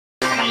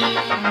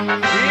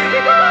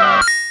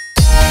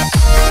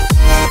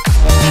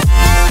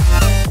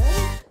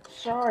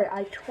Sorry,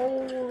 I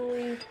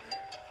totally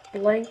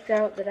blanked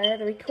out that I had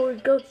to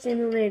record Goat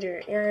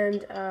Simulator,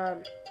 and I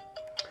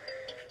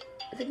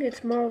think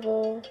it's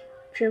Marvel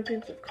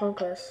Champions of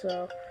Conquest,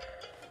 so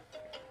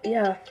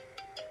yeah,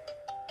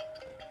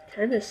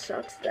 kinda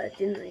sucks that I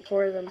didn't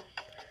record them,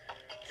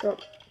 so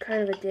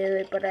kind of a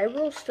daily, but I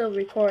will still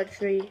record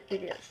 3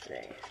 videos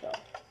today, so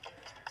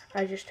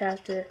I just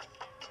have to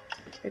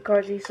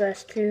record these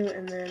last 2,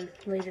 and then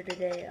later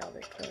today I'll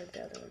record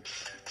the other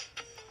ones.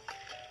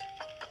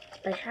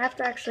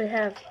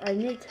 I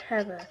need to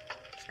have a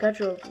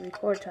scheduled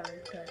record time,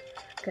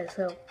 okay,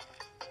 so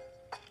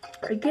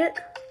I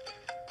get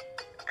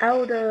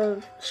out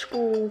of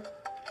school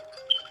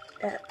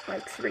at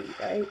like 3,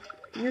 right?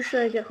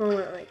 Usually I get home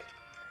at like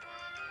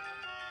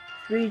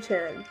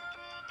 3:10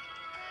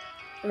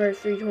 or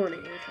 3:20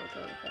 or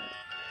something like that.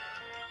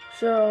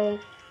 So,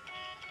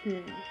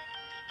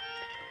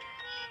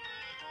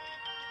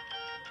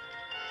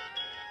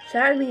 so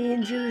that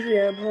means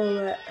usually I'm home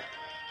at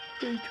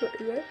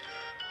 3:20, right?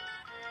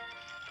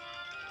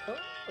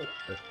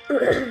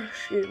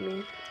 Excuse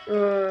me.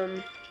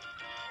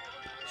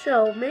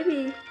 So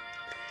maybe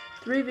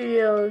 3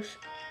 videos,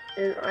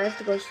 and I have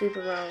to go to sleep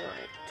around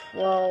like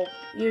 12.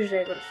 Usually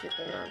I go to sleep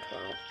around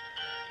 12.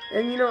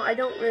 And you know, I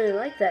don't really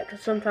like that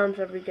because sometimes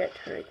I forget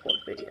to record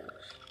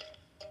videos.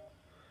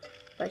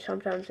 Like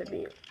sometimes I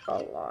mean a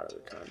lot of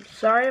the time.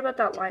 Sorry about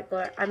that light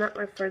glare. I'm at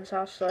my friend's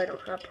house, so I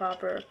don't have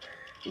proper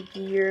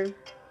gear.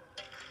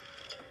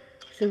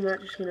 So I'm not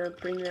just gonna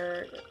bring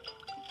that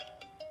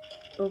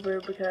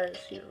over because,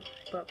 you know,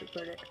 I probably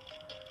put it.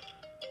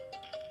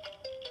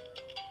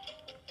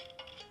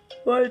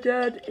 My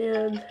dad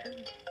and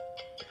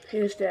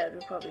his dad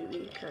would probably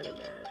be kind of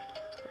mad.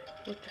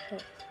 Like, what the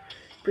heck?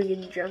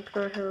 Bringing junk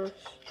in our house.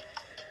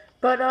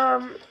 But,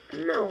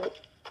 no.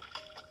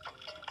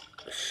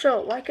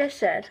 So, like I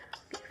said,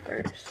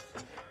 first.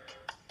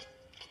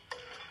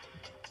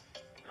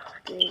 Oh,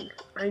 dang.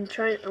 I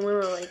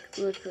wanna, like,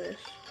 look at this.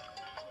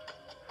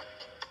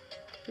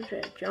 What's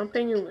that?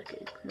 Jumping and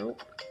looking.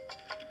 Nope.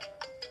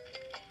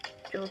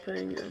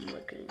 Jumping and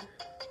looking.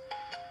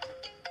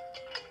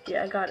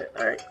 Yeah, I got it.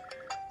 Alright.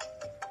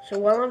 So,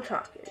 while I'm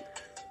talking.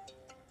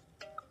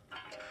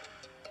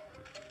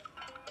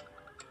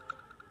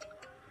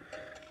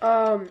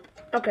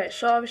 Okay,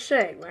 so I was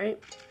saying, right,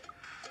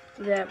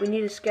 that we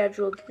need a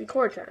scheduled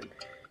record time.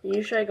 And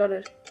usually I go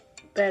to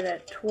bed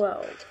at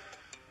 12.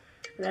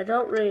 And I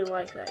don't really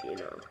like that, you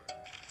know.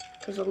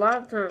 Because a lot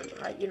of times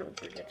I, you know,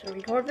 forget to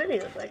record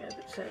videos, like I've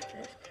said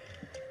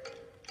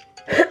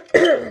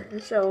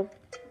this. So,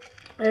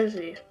 let's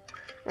see.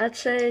 Let's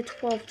say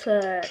 12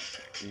 to,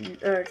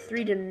 or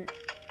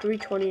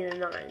 3:20 to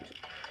 9.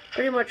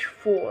 Pretty much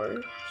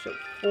 4. So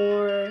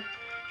 4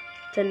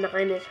 to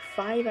 9 is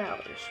 5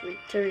 hours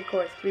to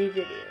record 3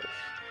 videos.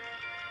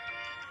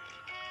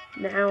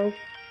 Now,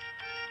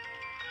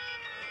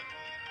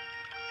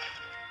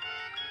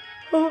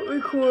 how about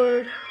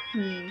record,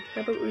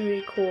 how about we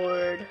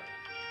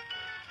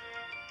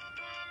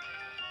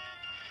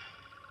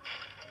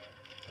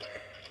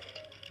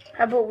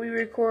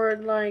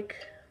record, like,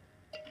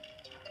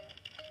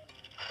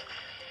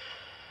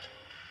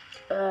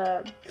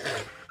 a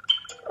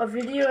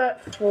video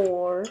at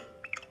 4,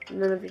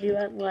 and then a video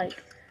at,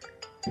 like,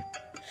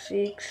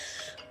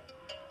 6,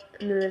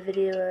 and then a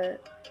video at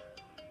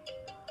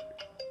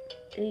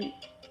 8.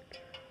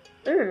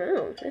 I don't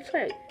know, it's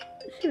like,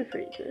 it seems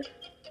pretty good.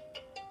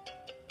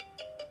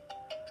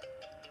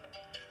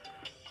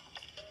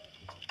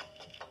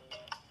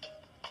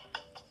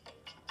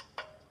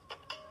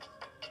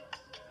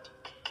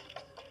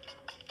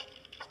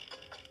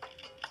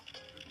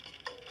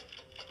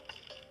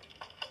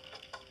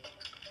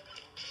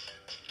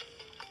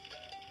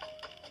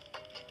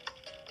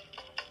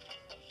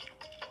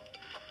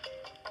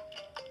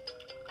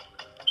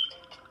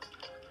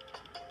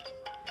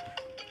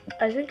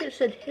 I think it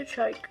said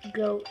hitchhike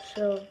goat,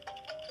 so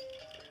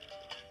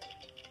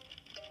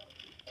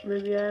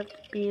maybe I have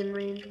to be in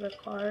range of a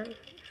car or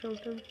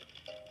something.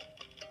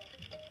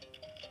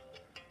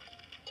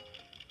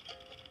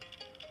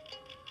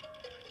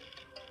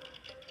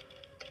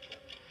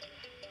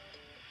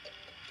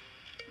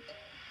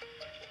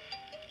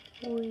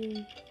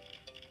 Whee.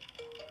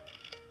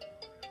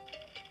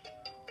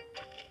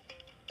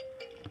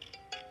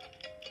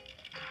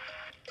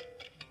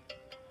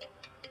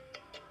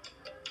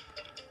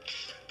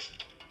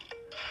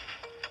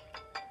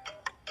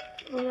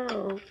 Oh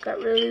no, got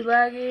really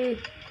laggy.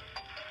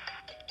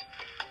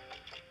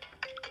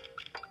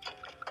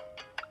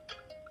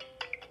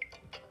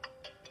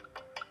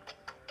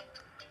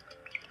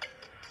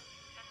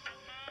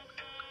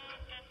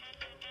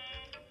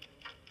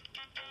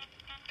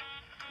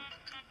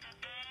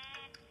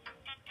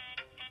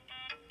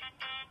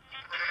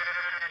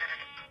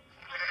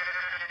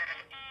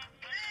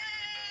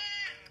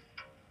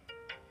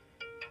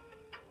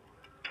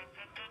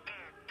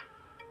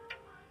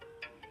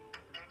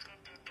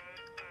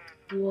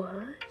 What?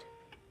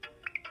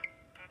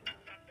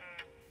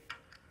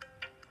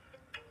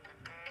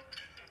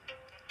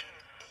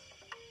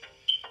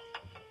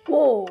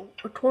 Whoa,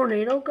 a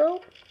tornado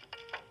go?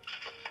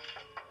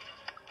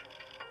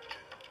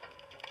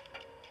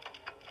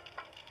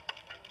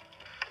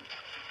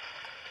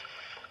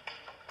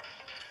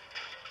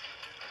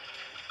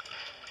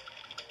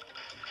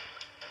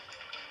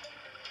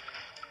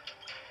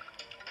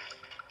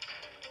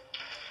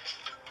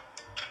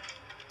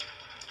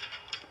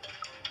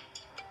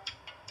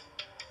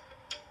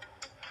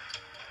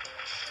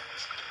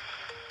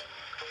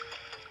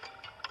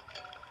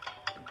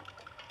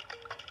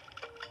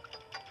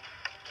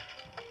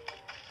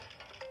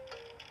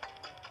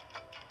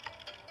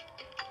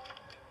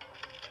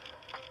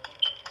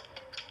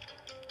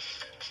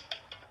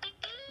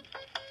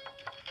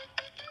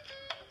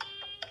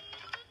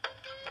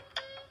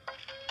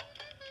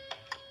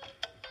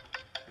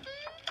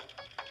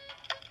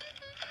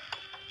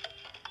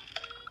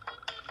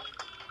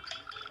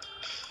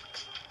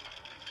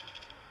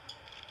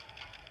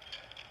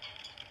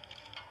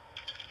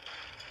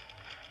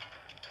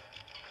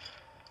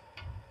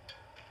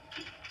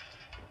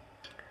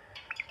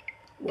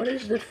 What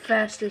is the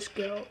fastest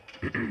go?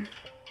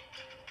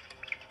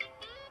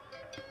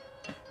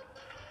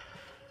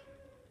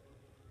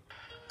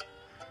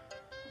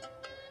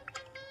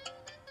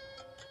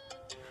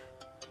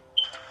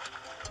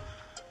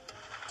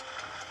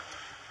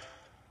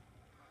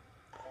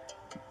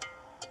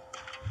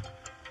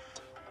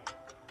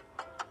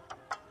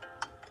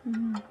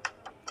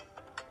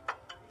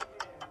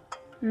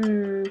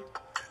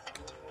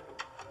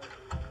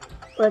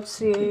 Let's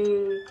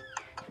see.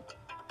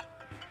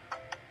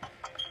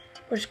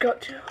 Let's go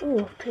to,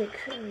 ooh, pick,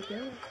 there we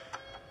go.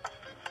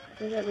 I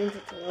think that means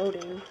it's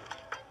loading.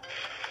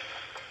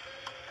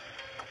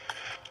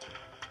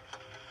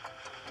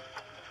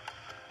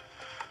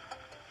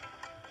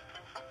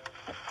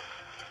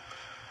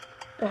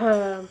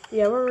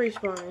 Yeah, we're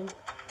respawning.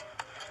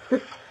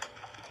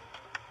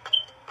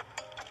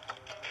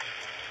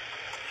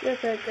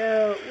 Check that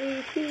out,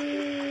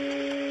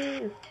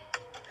 weepy.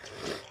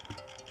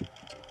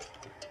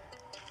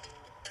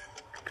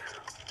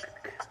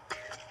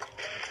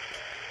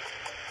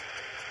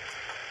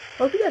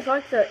 Hope you guys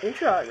liked the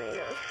intro I made.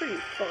 It was pretty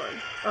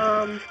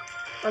fun.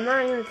 I'm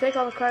not even gonna take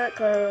all the credit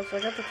because I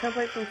got the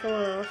template from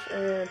someone else,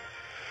 and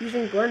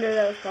using Blender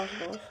that was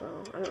possible.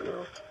 So I don't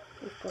know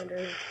if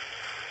Blender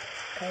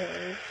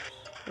colors.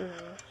 Who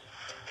knows?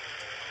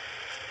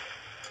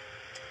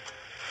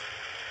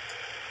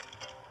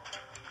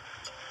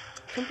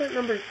 Template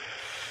number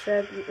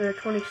 7 or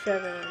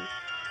 27 on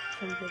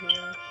some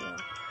video. So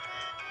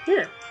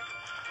yeah.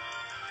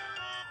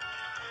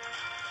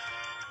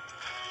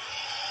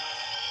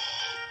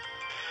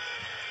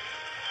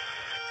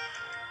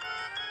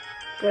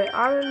 Okay,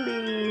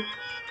 R&B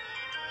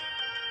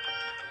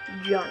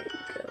giant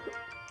goat.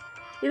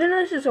 Even though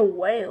this is a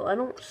whale, I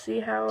don't see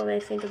how they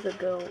think of the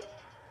goat.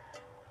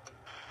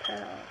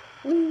 Pow.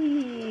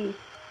 Whee!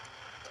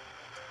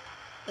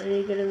 I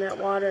need to get in that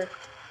water.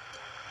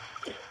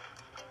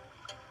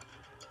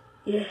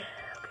 Yeah,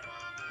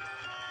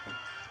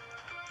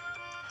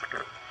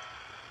 okay.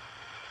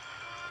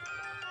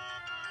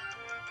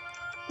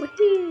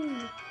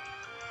 Whee!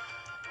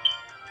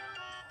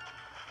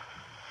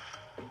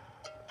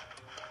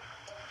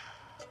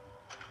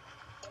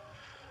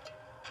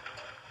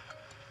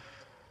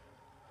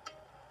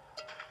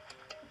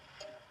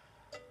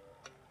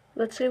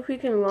 Let's see if we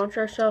can launch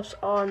ourselves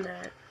on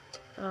that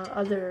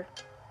other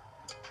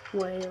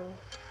whale.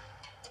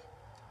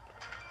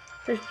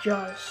 This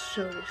jaw is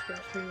so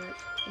disgusting.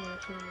 That's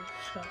honestly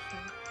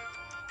disgusting.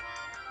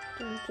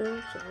 Dun,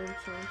 dun, dun, dun,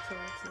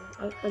 dun,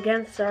 dun.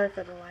 Again, sorry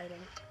for the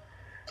lighting.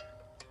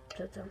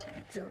 Dun, dun,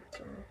 dun, dun,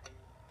 dun,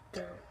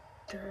 dun,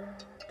 dun,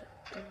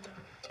 dun,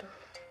 dun.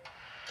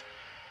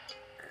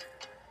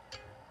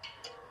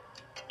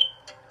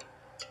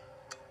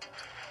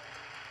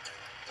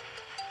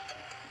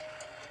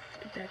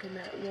 Get back in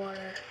that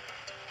water.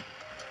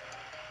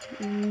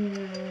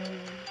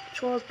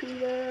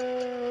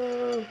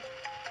 Torpedo!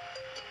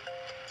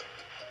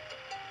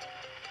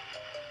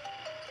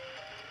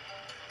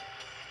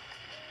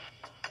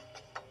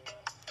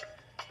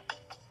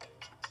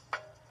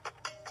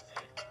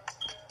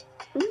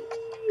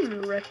 I'm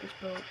gonna wreck this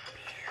boat.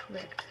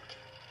 Wrecked.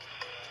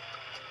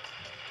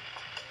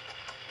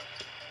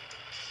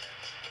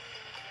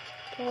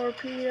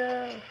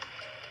 Torpedo!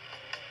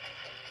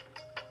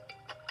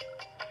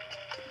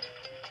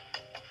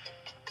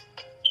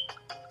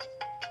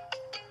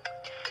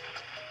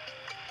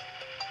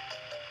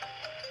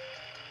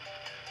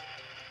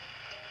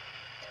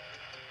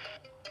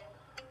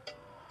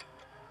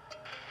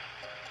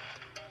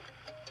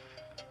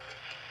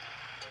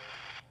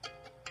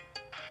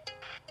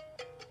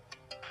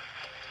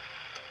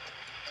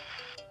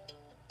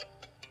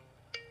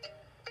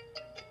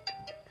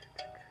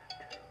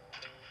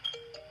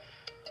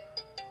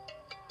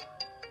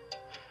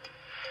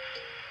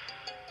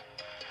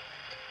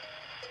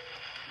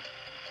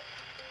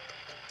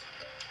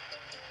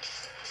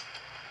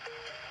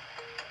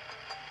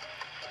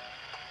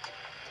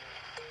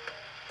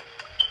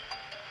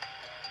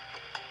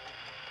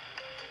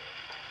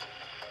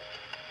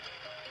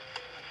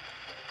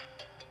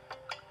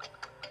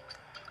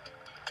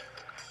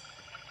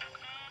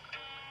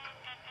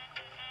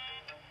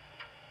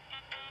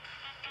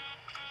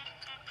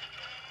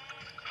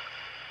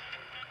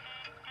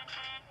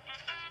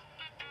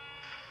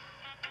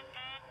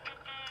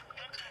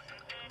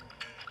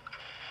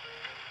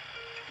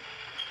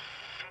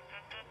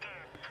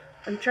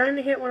 I'm trying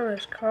to hit one of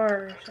those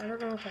cars. I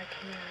don't know if I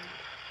can.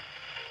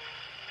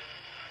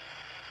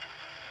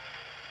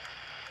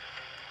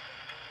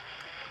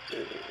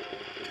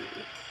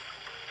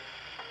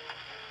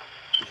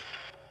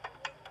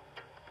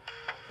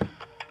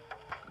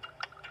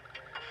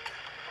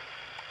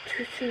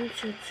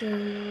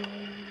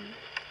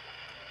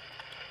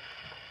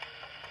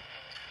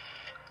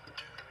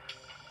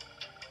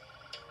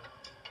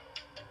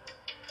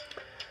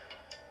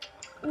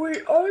 We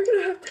are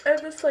gonna have to end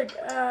this like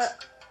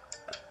at.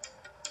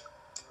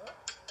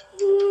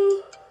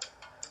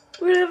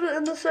 We're gonna have to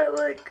end this at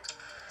like.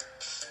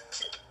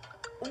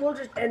 We'll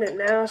just end it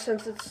now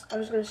since it's. I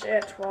was gonna say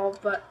at 12,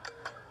 but.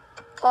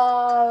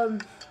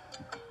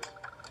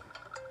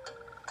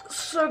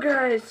 So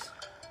guys.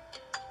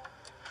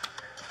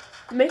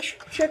 Make sure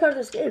you check out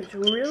this game. It's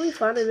really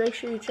fun, and make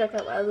sure you check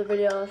out my other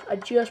videos. I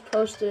just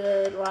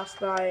posted last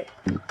night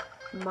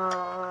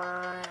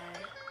my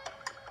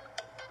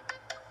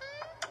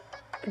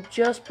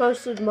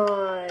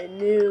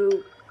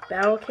new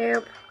battle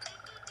camp.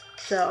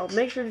 So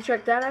make sure to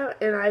check that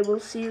out, and I will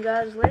see you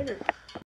guys later.